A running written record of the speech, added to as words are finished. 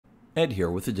Ed here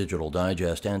with the Digital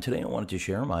Digest, and today I wanted to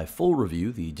share my full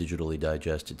review, the digitally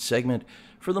digested segment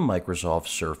for the Microsoft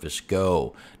Surface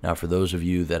Go. Now, for those of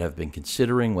you that have been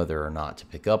considering whether or not to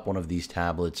pick up one of these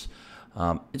tablets,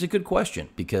 it's a good question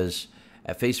because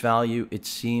at face value, it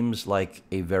seems like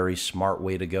a very smart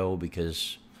way to go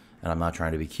because, and I'm not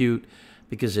trying to be cute,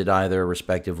 because it either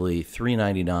respectively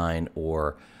 $399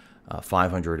 or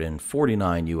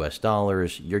 549 US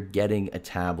dollars, you're getting a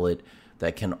tablet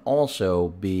that can also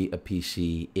be a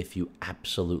PC if you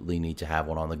absolutely need to have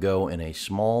one on the go in a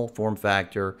small form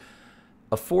factor.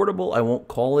 Affordable, I won't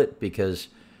call it because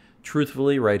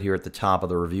truthfully, right here at the top of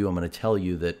the review, I'm going to tell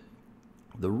you that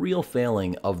the real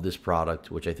failing of this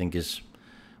product, which I think is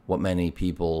what many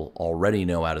people already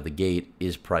know out of the gate,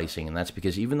 is pricing. And that's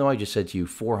because even though I just said to you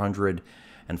 400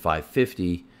 and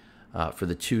 550 for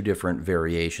the two different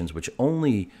variations, which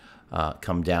only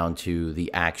come down to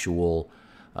the actual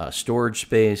storage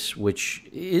space, which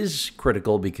is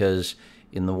critical because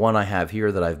in the one I have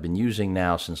here that I've been using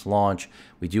now since launch,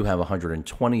 we do have a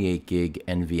 128 gig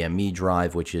NVMe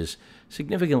drive, which is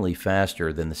significantly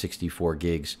faster than the 64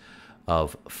 gigs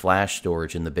of flash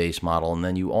storage in the base model. And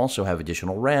then you also have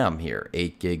additional RAM here,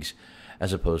 8 gigs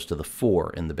as opposed to the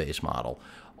 4 in the base model.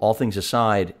 All things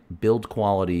aside, build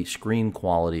quality, screen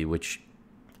quality, which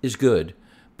is good,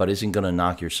 but isn't going to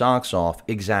knock your socks off,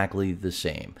 exactly the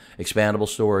same. Expandable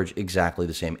storage, exactly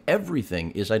the same. Everything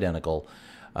is identical.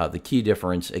 The key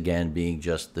difference, again, being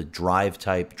just the drive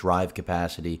type, drive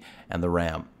capacity, and the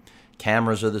RAM.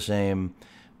 Cameras are the same,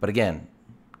 but again,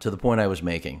 to the point I was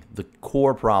making, the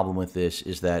core problem with this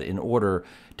is that in order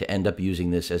to end up using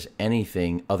this as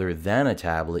anything other than a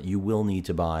tablet, you will need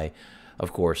to buy,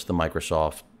 of course, the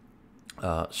Microsoft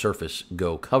Surface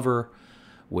Go cover,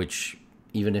 which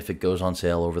even if it goes on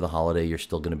sale over the holiday, you're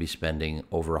still going to be spending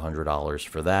over $100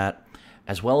 for that,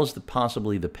 as well as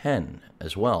possibly the pen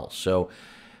as well. So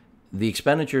the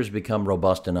expenditures become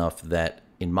robust enough that,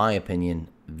 in my opinion,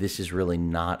 this is really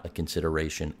not a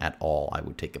consideration at all. I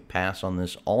would take a pass on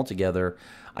this altogether.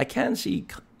 I can see,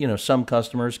 some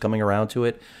customers coming around to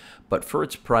it, but for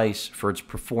its price, for its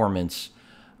performance,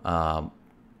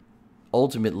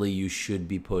 ultimately you should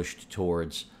be pushed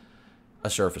towards a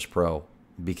Surface Pro.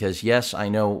 Because yes, I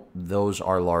know those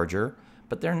are larger,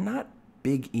 but they're not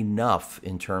big enough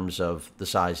in terms of the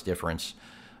size difference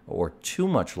or too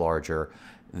much larger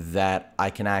that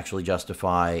I can actually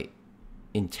justify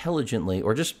intelligently,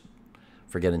 or just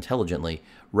forget intelligently,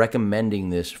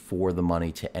 recommending this for the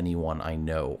money to anyone I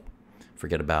know.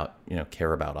 Forget about,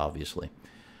 care about, obviously,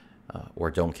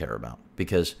 or don't care about.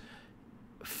 Because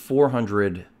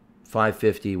 400,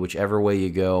 550, whichever way you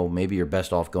go, maybe you're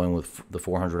best off going with the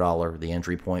 $400, the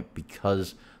entry point,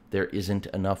 because there isn't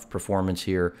enough performance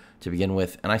here to begin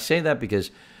with. And I say that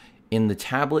because in the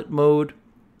tablet mode,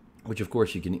 which of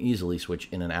course you can easily switch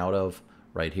in and out of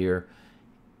right here,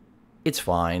 it's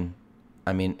fine.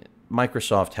 I mean,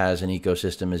 Microsoft has an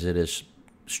ecosystem. Is it as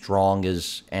strong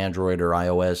as Android or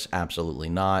iOS? Absolutely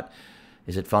not.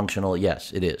 Is it functional?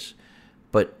 Yes, it is.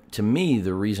 But to me,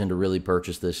 the reason to really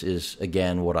purchase this is,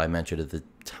 again, what I mentioned at the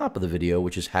top of the video,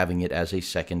 which is having it as a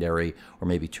secondary or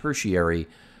maybe tertiary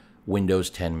Windows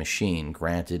 10 machine.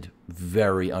 Granted,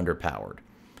 very underpowered.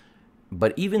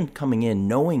 But even coming in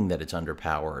knowing that it's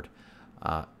underpowered,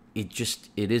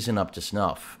 it isn't up to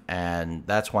snuff. And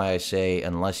that's why I say,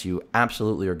 unless you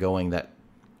absolutely are going that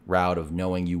route of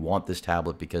knowing you want this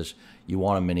tablet because you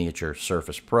want a miniature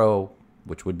Surface Pro,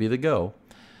 which would be the Go,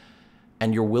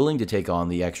 and you're willing to take on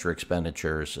the extra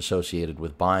expenditures associated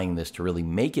with buying this to really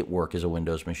make it work as a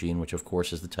Windows machine, which of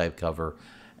course is the type cover,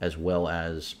 as well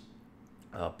as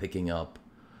picking up,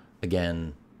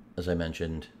 again, as I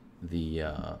mentioned, the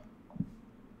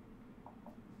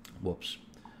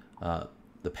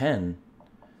the pen.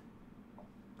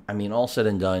 I mean, all said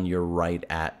and done, you're right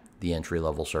at the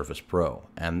entry-level Surface Pro,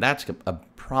 and that's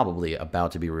probably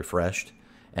about to be refreshed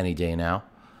any day now.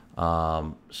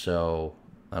 So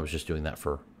I was just doing that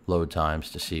for load times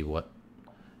to see what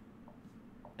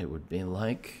it would be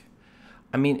like.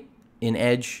 I mean, in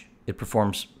Edge, it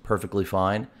performs perfectly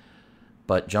fine,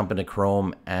 but jump into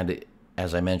Chrome, and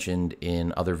as I mentioned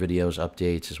in other videos,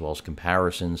 updates, as well as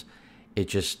comparisons, it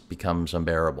just becomes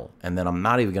unbearable. And then I'm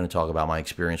not even going to talk about my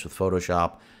experience with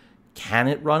Photoshop. Can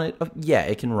it run it? Yeah,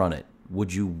 it can run it.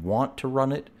 Would you want to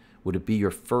run it? Would it be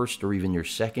your first or even your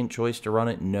second choice to run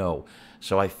it? No.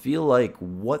 So I feel like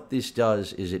what this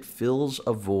does is it fills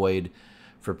a void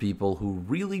for people who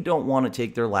really don't want to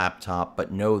take their laptop,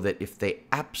 but know that if they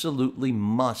absolutely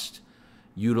must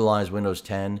utilize Windows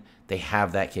 10, they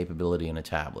have that capability in a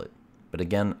tablet. But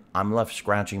again, I'm left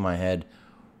scratching my head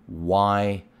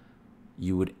why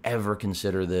you would ever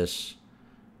consider this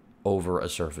over a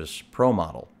Surface Pro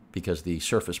model, because the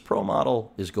Surface Pro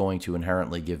model is going to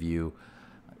inherently give you,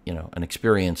 an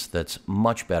experience that's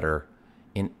much better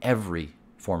in every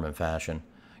form and fashion.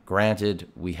 Granted,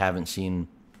 we haven't seen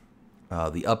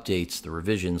the updates, the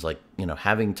revisions, like,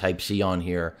 having Type-C on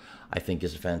here, I think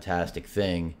is a fantastic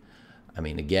thing. I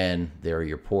mean, again, there are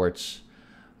your ports,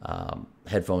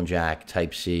 headphone jack,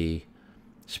 Type-C,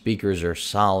 speakers are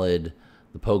solid,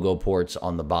 the Pogo ports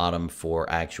on the bottom for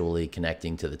actually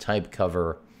connecting to the type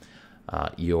cover.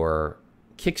 Your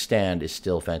kickstand is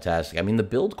still fantastic. I mean, the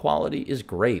build quality is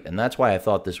great, and that's why I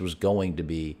thought this was going to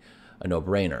be a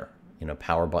no-brainer.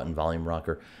 Power button, volume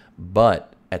rocker.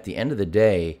 But at the end of the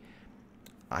day,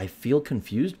 I feel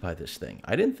confused by this thing.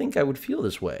 I didn't think I would feel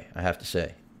this way, I have to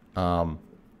say.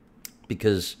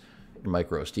 Because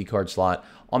micro SD card slot,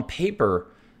 on paper,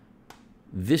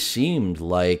 this seemed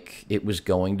like it was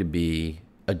going to be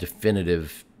a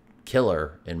definitive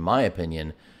killer, in my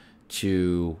opinion,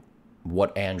 to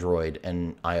what Android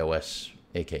and iOS,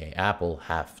 aka Apple,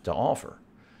 have to offer.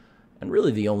 And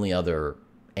really the only other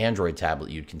Android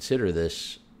tablet you'd consider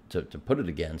this to pit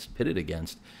it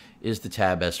against, is the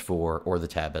Tab S4 or the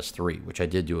Tab S3, which I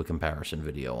did do a comparison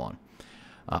video on.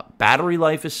 Battery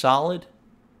life is solid,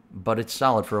 but it's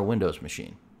solid for a Windows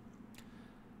machine.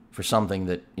 For something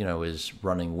that, is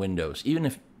running Windows, even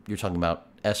if you're talking about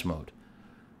S mode,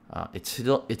 it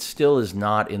still is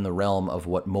not in the realm of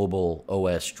what mobile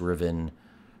OS-driven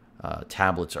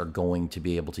tablets are going to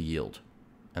be able to yield.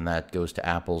 And that goes to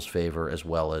Apple's favor as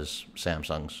well as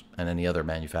Samsung's and any other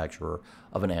manufacturer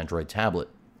of an Android tablet.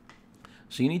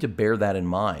 So you need to bear that in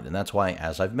mind. And that's why,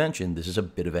 as I've mentioned, this is a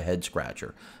bit of a head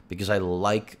scratcher, because I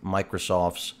like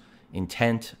Microsoft's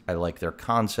intent. I like their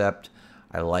concept.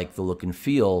 I like the look and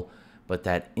feel. But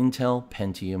that Intel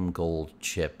Pentium Gold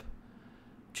chip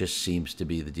just seems to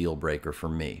be the deal breaker for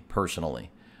me,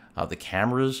 personally. The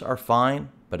cameras are fine.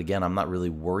 But again, I'm not really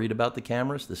worried about the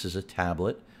cameras. This is a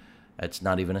tablet. It's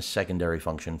not even a secondary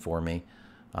function for me.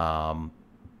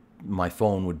 My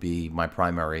phone would be my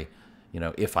primary,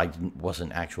 if I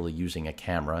wasn't actually using a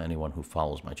camera. Anyone who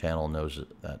follows my channel knows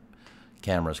that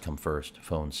cameras come first,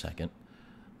 phones second.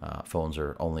 Phones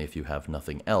are only if you have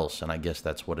nothing else. And I guess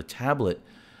that's what a tablet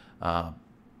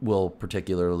will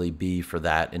particularly be for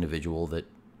that individual that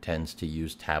tends to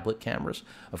use tablet cameras.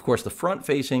 Of course, the front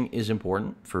facing is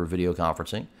important for video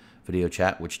conferencing, video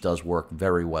chat, which does work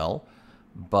very well.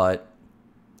 But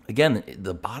again,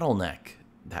 the bottleneck,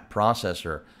 that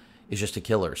processor, is just a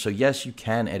killer. So yes, you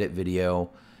can edit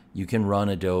video, you can run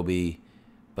Adobe,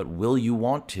 but will you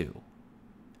want to?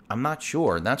 I'm not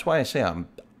sure. And that's why I say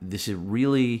this is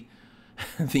really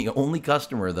the only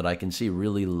customer that I can see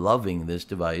really loving this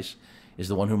device is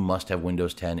the one who must have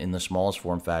Windows 10 in the smallest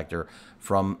form factor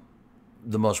from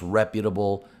the most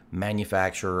reputable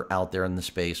manufacturer out there in the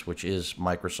space, which is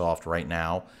Microsoft right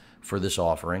now for this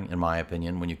offering, in my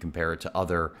opinion, when you compare it to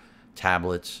other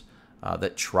tablets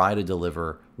that try to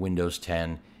deliver Windows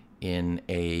 10 in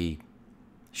a,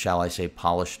 shall I say,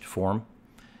 polished form.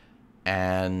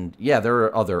 And yeah, there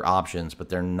are other options, but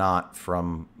they're not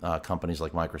from companies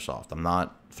like Microsoft. I'm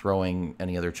not throwing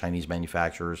any other Chinese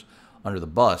manufacturers under the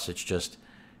bus. It's just,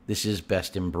 this is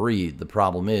best in breed. The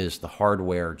problem is the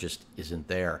hardware just isn't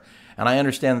there. And I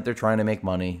understand that they're trying to make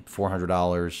money,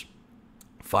 $400,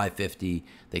 $550.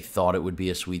 They thought it would be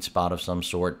a sweet spot of some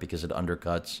sort because it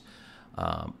undercuts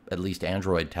at least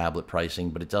Android tablet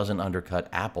pricing, but it doesn't undercut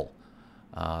Apple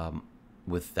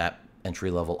with that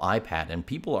entry-level iPad. And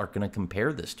people are going to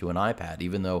compare this to an iPad,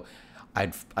 even though I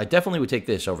definitely would take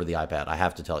this over the iPad, I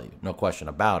have to tell you, no question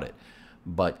about it.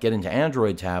 But get into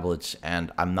Android tablets,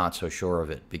 and I'm not so sure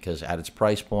of it, because at its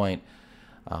price point,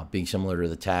 being similar to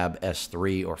the Tab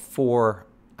S3 or 4,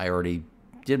 I already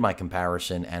did my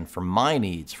comparison, and for my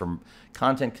needs, from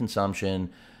content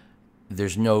consumption,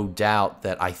 there's no doubt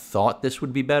that I thought this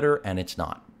would be better, and it's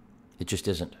not. It just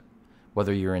isn't,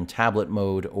 whether you're in tablet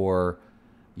mode or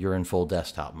you're in full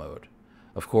desktop mode.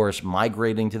 Of course,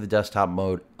 migrating to the desktop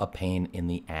mode, a pain in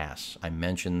the ass. I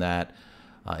mentioned that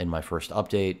in my first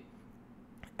update.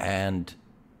 And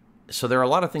so there are a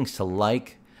lot of things to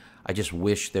like. I just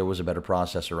wish there was a better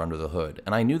processor under the hood.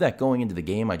 And I knew that going into the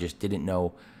game. I just didn't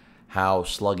know how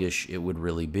sluggish it would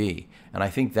really be. And I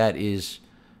think that is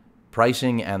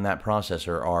pricing and that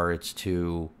processor are its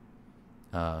two,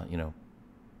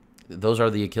 those are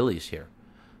the Achilles here,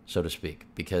 so to speak.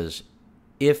 Because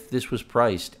if this was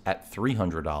priced at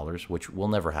 $300, which will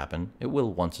never happen, it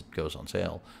will once it goes on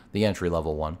sale, the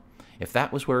entry-level one, if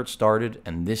that was where it started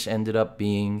and this ended up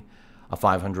being a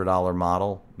 $500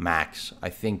 model max, I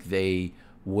think they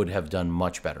would have done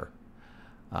much better.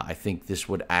 I think this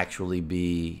would actually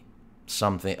be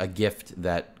something, a gift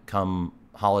that come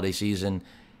holiday season.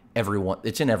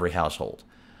 It's in every household.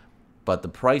 But the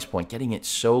price point, getting it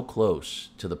so close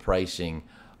to the pricing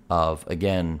of,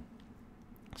 again,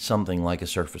 something like a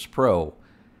Surface Pro,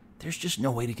 there's just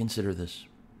no way to consider this.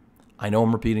 I know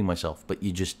I'm repeating myself, but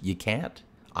you can't.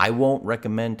 I won't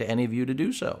recommend to any of you to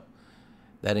do so.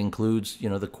 That includes,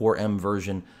 the Core M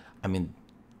version. I mean,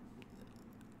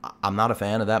 I'm not a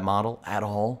fan of that model at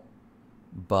all,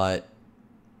 but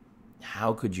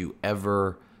how could you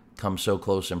ever come so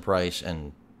close in price?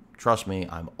 And trust me,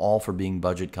 I'm all for being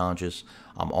budget conscious.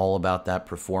 I'm all about that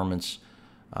performance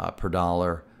per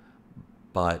dollar,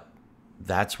 but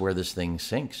that's where this thing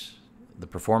sinks. The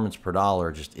performance per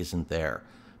dollar just isn't there.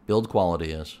 Build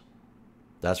quality is.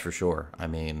 That's for sure. I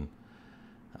mean,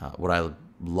 would I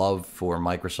love for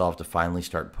Microsoft to finally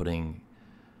start putting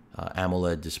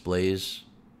AMOLED displays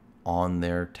on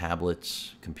their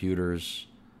tablets, computers?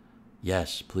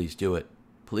 Yes, please do it.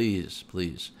 Please,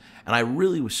 please. And I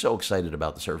really was so excited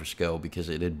about the Surface Go because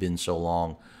it had been so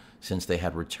long since they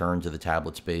had returned to the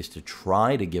tablet space to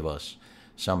try to give us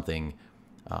something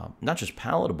not just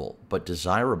palatable, but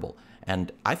desirable.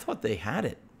 And I thought they had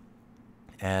it.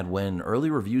 And when early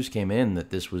reviews came in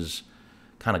that this was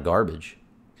kind of garbage,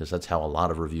 because that's how a lot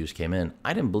of reviews came in,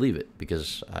 I didn't believe it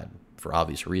because, for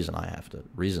obvious reasons, I have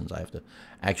to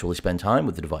actually spend time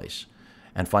with the device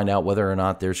and find out whether or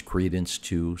not there's credence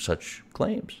to such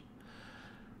claims.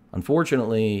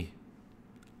 Unfortunately,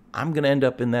 I'm going to end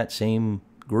up in that same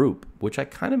group, which I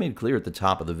kind of made clear at the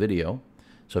top of the video.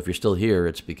 So if you're still here,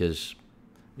 it's because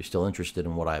you're still interested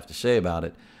in what I have to say about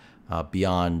it,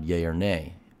 beyond yay or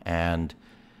nay. And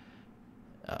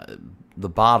the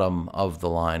bottom of the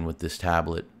line with this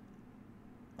tablet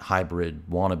hybrid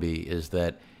wannabe is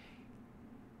that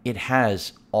it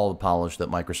has all the polish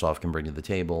that Microsoft can bring to the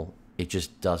table. It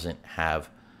just doesn't have,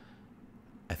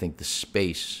 I think, the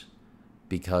space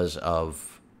because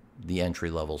of the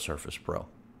entry-level Surface Pro.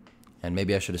 And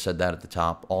maybe I should have said that at the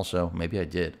top also. Maybe I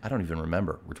did. I don't even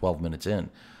remember. We're 12 minutes in.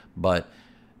 But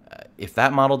if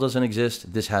that model doesn't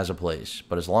exist, this has a place.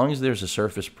 But as long as there's a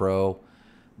Surface Pro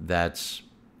that's,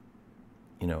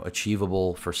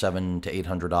 achievable for $700 to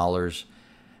 $800,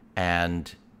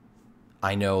 and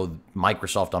I know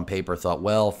Microsoft on paper thought,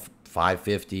 well,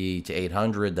 $550 to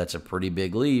 $800, that's a pretty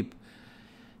big leap.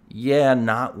 Yeah,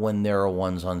 not when there are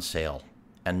ones on sale,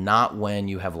 and not when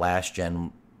you have last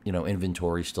gen,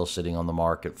 inventory still sitting on the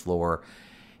market floor.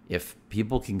 If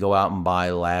people can go out and buy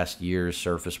last year's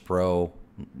Surface Pro,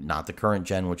 not the current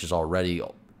gen, which is already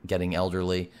getting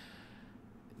elderly,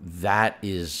 that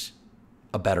is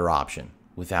a better option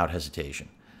without hesitation.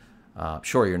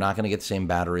 Sure, you're not going to get the same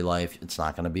battery life. It's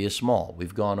not going to be as small.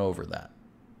 We've gone over that.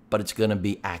 But it's going to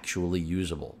be actually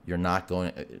usable.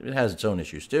 It has its own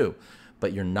issues too,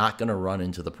 but you're not going to run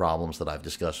into the problems that I've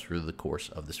discussed through the course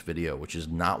of this video, which is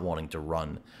not wanting to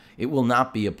run. It will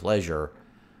not be a pleasure,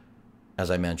 as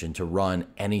I mentioned, to run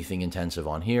anything intensive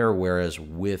on here, whereas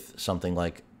with something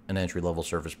like an entry-level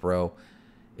Surface Pro,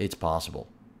 it's possible.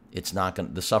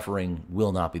 The suffering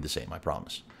will not be the same, I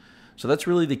promise. So that's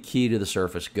really the key to the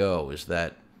Surface Go, is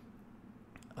that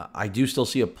I do still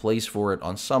see a place for it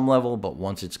on some level, but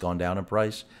once it's gone down in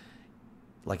price,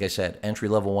 like I said,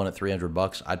 entry-level one at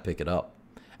 $300, I'd pick it up.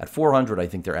 At $400, I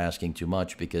think they're asking too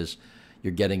much because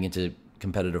you're getting into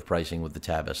competitive pricing with the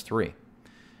Tab S3.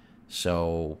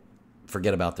 So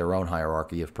forget about their own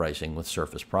hierarchy of pricing with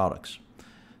Surface products.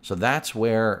 So that's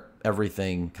where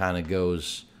everything kind of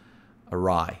goes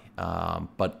awry.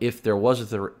 But if there was a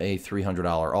 $300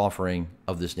 offering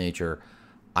of this nature,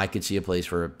 I could see a place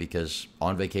for it, because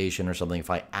on vacation or something, if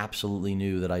I absolutely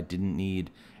knew that I didn't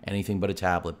need anything but a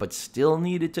tablet, but still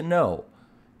needed to know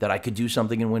that I could do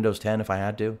something in Windows 10 if I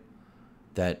had to,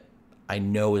 that I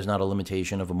know is not a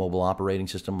limitation of a mobile operating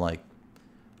system like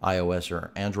iOS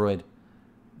or Android,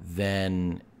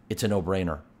 then it's a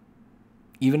no-brainer.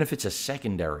 Even if it's a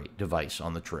secondary device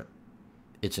on the trip,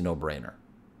 it's a no-brainer.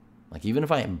 Like, even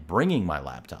if I am bringing my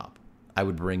laptop, I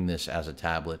would bring this as a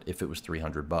tablet if it was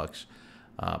 $300.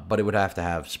 But it would have to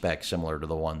have specs similar to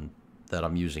the one that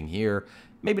I'm using here.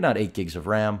 Maybe not 8 gigs of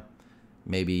RAM.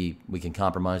 Maybe we can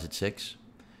compromise at 6.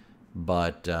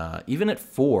 But even at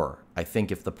 4, I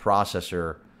think if the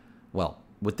processor, well,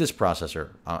 with this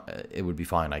processor, it would be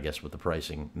fine, I guess, with the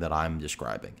pricing that I'm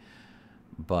describing.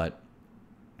 But,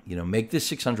 make this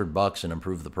 $600 and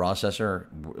improve the processor,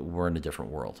 we're in a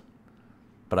different world.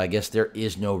 But I guess there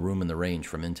is no room in the range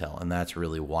from Intel, and that's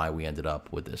really why we ended up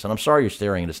with this. And I'm sorry you're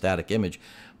staring at a static image,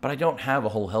 but I don't have a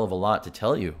whole hell of a lot to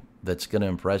tell you that's going to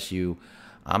impress you.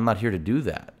 I'm not here to do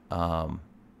that.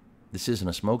 This isn't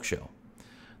a smoke show.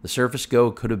 The Surface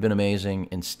Go could have been amazing.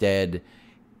 Instead,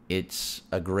 It's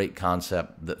a great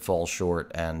concept that falls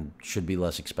short and should be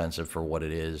less expensive for what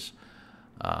it is.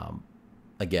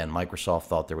 Again, Microsoft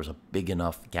thought there was a big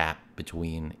enough gap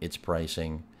between its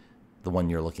pricing, the one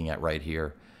you're looking at right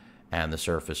here, and the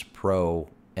Surface Pro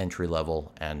entry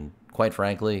level. And quite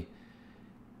frankly,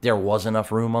 there was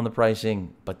enough room on the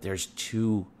pricing, but there's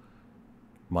too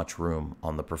much room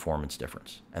on the performance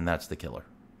difference. And that's the killer.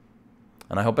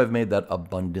 And I hope I've made that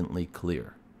abundantly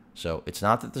clear. So it's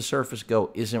not that the Surface Go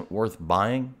isn't worth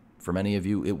buying. For many of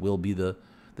you, it will be the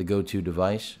go-to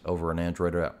device over an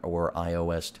Android or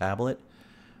iOS tablet.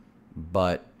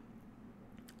 But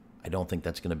I don't think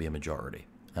that's going to be a majority.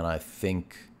 And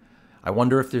I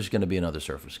wonder if there's going to be another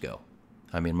Surface Go.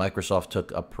 I mean, Microsoft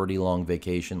took a pretty long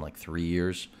vacation, like 3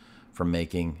 years, from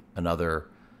making another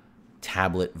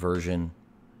tablet version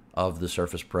of the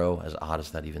Surface Pro, as odd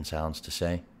as that even sounds to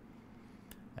say.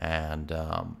 And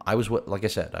like I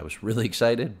said, I was really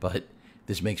excited, but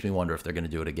this makes me wonder if they're going to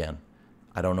do it again.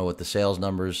 I don't know what the sales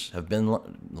numbers have been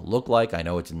look like. I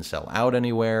know it didn't sell out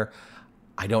anywhere.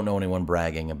 I don't know anyone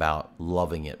bragging about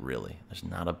loving it, really. There's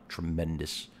not a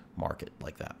tremendous market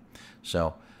like that.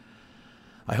 So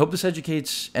I hope this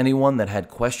educates anyone that had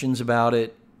questions about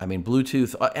it. I mean,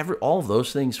 Bluetooth, all of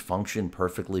those things function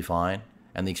perfectly fine.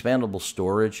 And the expandable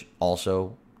storage,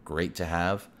 also great to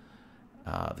have.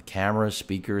 The cameras,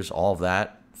 speakers, all of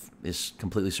that is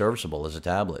completely serviceable as a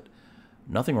tablet.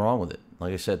 Nothing wrong with it.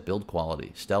 Like I said, build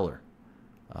quality, stellar.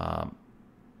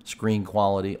 Screen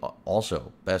quality,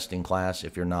 also best in class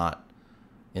if you're not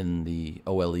in the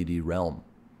OLED realm.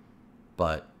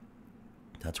 But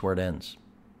that's where it ends.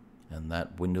 And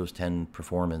that Windows 10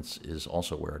 performance is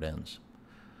also where it ends.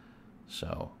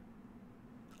 So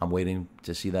I'm waiting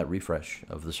to see that refresh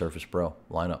of the Surface Pro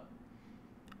lineup.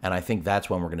 And I think that's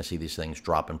when we're going to see these things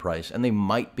drop in price. And they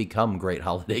might become great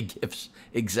holiday gifts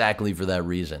exactly for that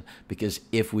reason. Because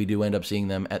if we do end up seeing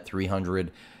them at $300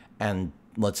 and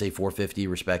let's say $450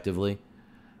 respectively,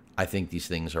 I think these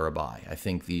things are a buy. I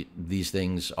think these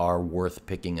things are worth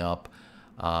picking up.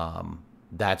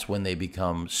 That's when they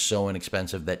become so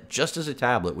inexpensive that just as a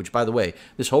tablet, which by the way,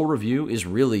 this whole review is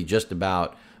really just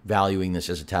about valuing this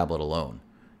as a tablet alone,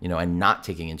 and not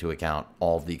taking into account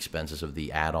all of the expenses of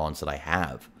the add-ons that I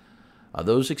have.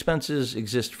 Those expenses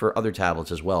exist for other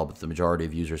tablets as well, but the majority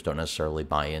of users don't necessarily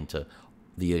buy into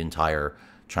the entire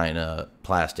China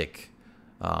plastic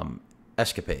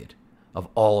escapade of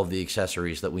all of the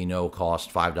accessories that we know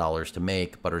cost $5 to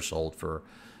make, but are sold for,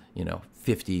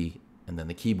 $50, and then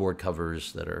the keyboard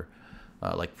covers that are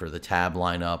like for the Tab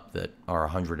lineup that are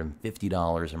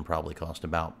 $150 and probably cost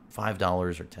about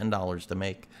 $5 or $10 to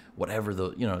make, whatever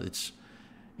it's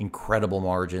incredible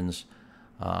margins.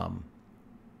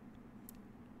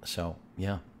 So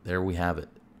yeah, there we have it.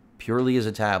 Purely as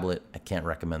a tablet, I can't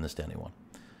recommend this to anyone.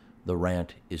 The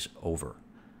rant is over.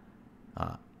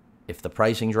 If the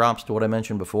pricing drops to what I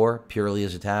mentioned before, purely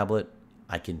as a tablet,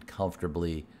 I can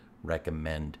comfortably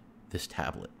recommend this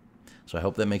tablet. So I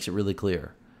hope that makes it really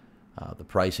clear. The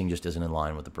pricing just isn't in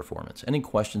line with the performance. Any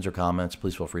questions or comments,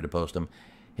 please feel free to post them.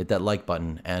 Hit that like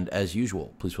button, and as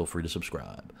usual, please feel free to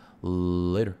subscribe.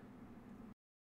 Later.